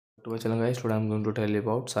To my channel guys, today I'm going to tell you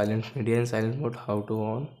about silent media and silent mode, how to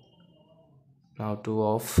on, how to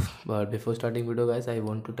off. But before starting video guys, I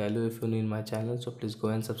want to tell you, if you're new in my channel, so please go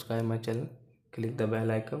and subscribe my channel, click the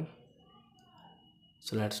bell icon.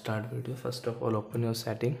 So let's start video. First of all, open your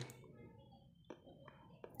setting,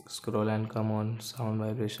 scroll and come on sound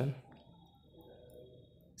vibration,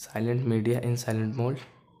 silent media in silent mode,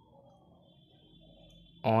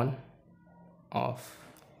 on, off,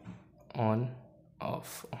 on,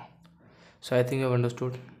 off. So I think you have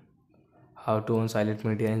understood how to on silent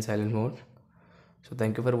media in silent mode. So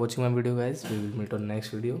thank you for watching my video guys. We will meet on next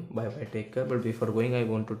video. Bye bye, take care. But before going, I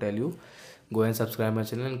want to tell you, go and subscribe my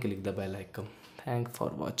channel and click the bell icon. Thanks for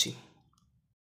watching.